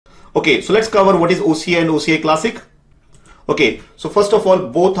Okay, so let's cover what is OCI and OCI Classic. Okay, so first of all,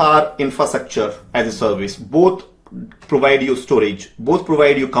 both are infrastructure as a service. Both provide you storage, both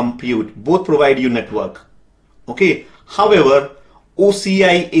provide you compute, both provide you network. Okay, however,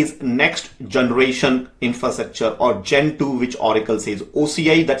 OCI is next generation infrastructure, or Gen 2, which Oracle says.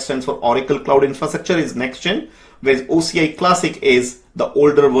 OCI, that stands for Oracle Cloud Infrastructure, is next gen, whereas OCI Classic is the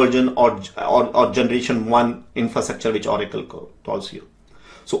older version or generation 1 infrastructure which Oracle calls you.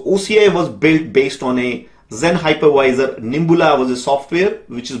 So OCI was built based on a Zen hypervisor. Nimbula was a software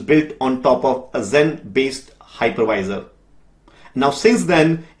which is built on top of a Zen based hypervisor. Now since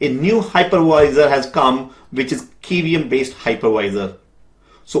then, a new hypervisor has come, which is KVM based hypervisor.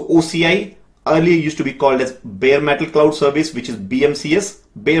 So OCI earlier used to be called as Bare Metal Cloud Service, which is BMCS,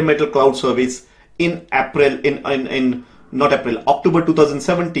 Bare Metal Cloud Service. In October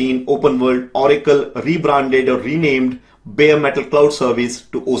 2017, Open World, Oracle rebranded or renamed Bare Metal Cloud Service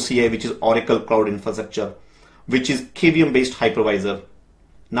to OCI, which is Oracle Cloud Infrastructure, which is KVM based hypervisor.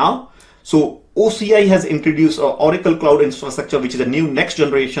 Now, so OCI has introduced Oracle Cloud Infrastructure, which is a new next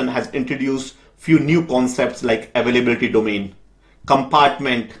generation, has introduced few new concepts like availability domain,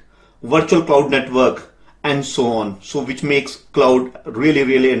 compartment, virtual cloud network, and so on. So which makes cloud really,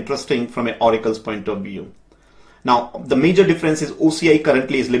 really interesting from an Oracle's point of view. Now, the major difference is OCI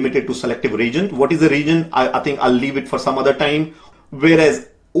currently is limited to selective region. What is the region? I think I'll leave it for some other time. Whereas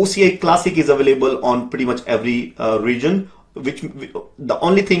OCI Classic is available on pretty much every region, which the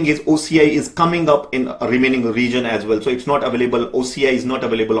only thing is OCI is coming up in a remaining region as well. So it's not available. OCI is not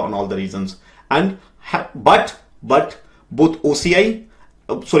available on all the regions. And but both OCI,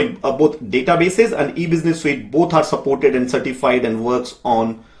 both databases and e-business suite, both are supported and certified and works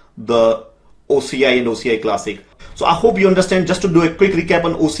on the OCI and OCI Classic. So I hope you understand. Just to do a quick recap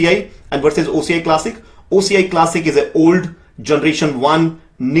on OCI and versus OCI Classic. OCI Classic is an old generation 1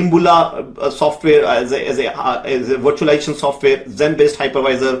 Nimbula software as a virtualization software, Zen based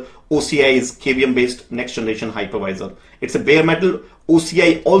hypervisor. OCI is KVM based next generation hypervisor. It's a bare metal.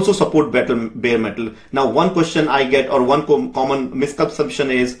 OCI also support bare metal. Now one question I get, or one common misconception,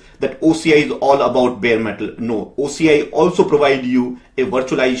 is that OCI is all about bare metal. No, OCI also provide you a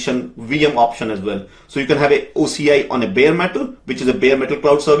virtualization VM option as well. So you can have a OCI on a bare metal, which is a bare metal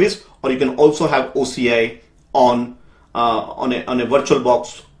cloud service, or you can also have OCI on a virtual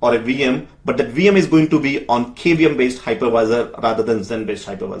box or a VM, but that VM is going to be on KVM based hypervisor rather than Zen based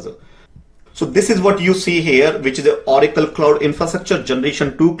hypervisor. So this is what you see here, which is the Oracle Cloud Infrastructure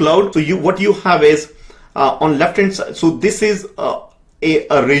Generation 2 Cloud. So what you have is on left hand side. So this is a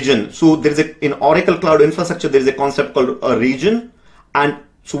region. So there is in Oracle Cloud Infrastructure, there is a concept called a region, and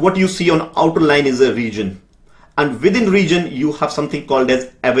so what you see on outer line is a region, and within region you have something called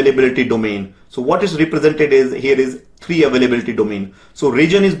as availability domain. So what is represented here is 3 availability domain. So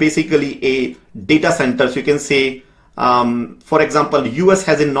region is basically a data center. So you can say, for example, US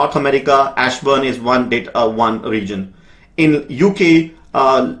has in North America, Ashburn is one region. In UK,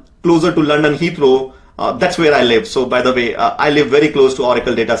 closer to London Heathrow, that's where I live. So by the way, I live very close to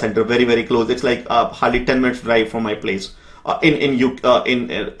Oracle data center, very, very close. It's like hardly 10 minutes drive from my place.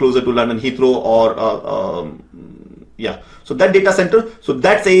 Closer to London Heathrow, or yeah. So that data center, so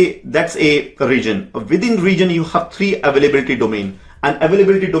that's a region. Within region, you have 3 availability domain, and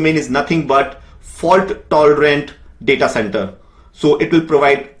availability domain is nothing but fault tolerant data center. So it will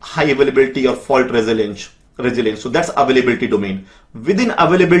provide high availability or fault resilience. So that's availability domain. Within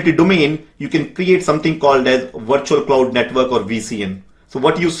availability domain, you can create something called as virtual cloud network, or VCN. So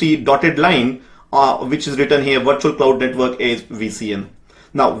what you see dotted line, which is written here, virtual cloud network, is VCN.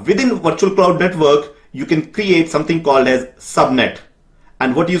 Now within virtual cloud network, you can create something called as subnet.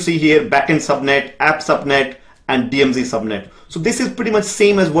 And what you see here, backend subnet, app subnet, and DMZ subnet. So this is pretty much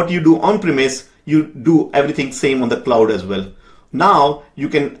same as what you do on premise. You do everything same on the cloud as well. Now you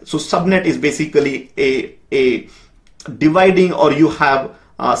can, so subnet is basically a dividing, or you have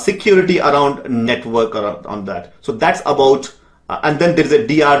security around network on that. So that's about, and then there's a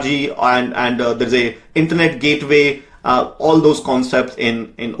DRG, and there's a internet gateway, all those concepts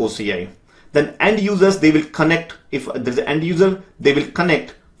in OCI. Then end users, they will connect. If there's an end user, they will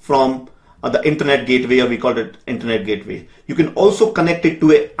connect from the internet gateway, or we call it internet gateway. You can also connect it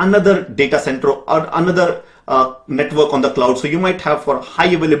to another data center or another network on the cloud. So you might have, for high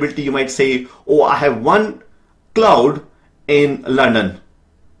availability, you might say, oh, I have one cloud in London,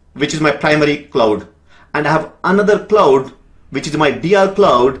 which is my primary cloud, and I have another cloud, which is my DR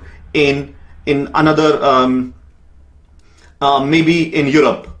cloud in another, maybe in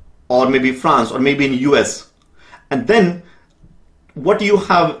Europe, or maybe France, or maybe in US. And then what you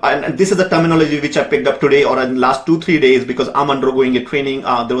have, and this is a terminology which I picked up today or in the last 2-3 days because I'm undergoing a training.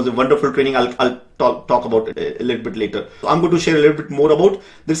 There was a wonderful training. I'll talk about it a little bit later. So I'm going to share a little bit more about.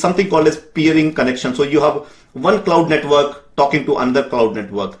 There's something called as peering connection. So you have one cloud network talking to another cloud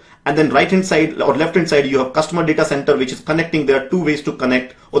network, and then right hand side or left hand side you have customer data center which is connecting. There are 2 ways to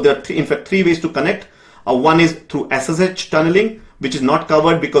connect, or there are in fact 3 ways to connect. One is through SSH tunneling, which is not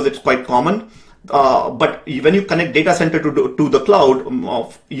covered because it's quite common. But when you connect data center to the cloud,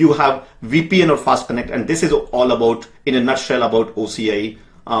 you have VPN or fast connect, and this is all about, in a nutshell, about OCI,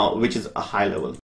 which is a high level.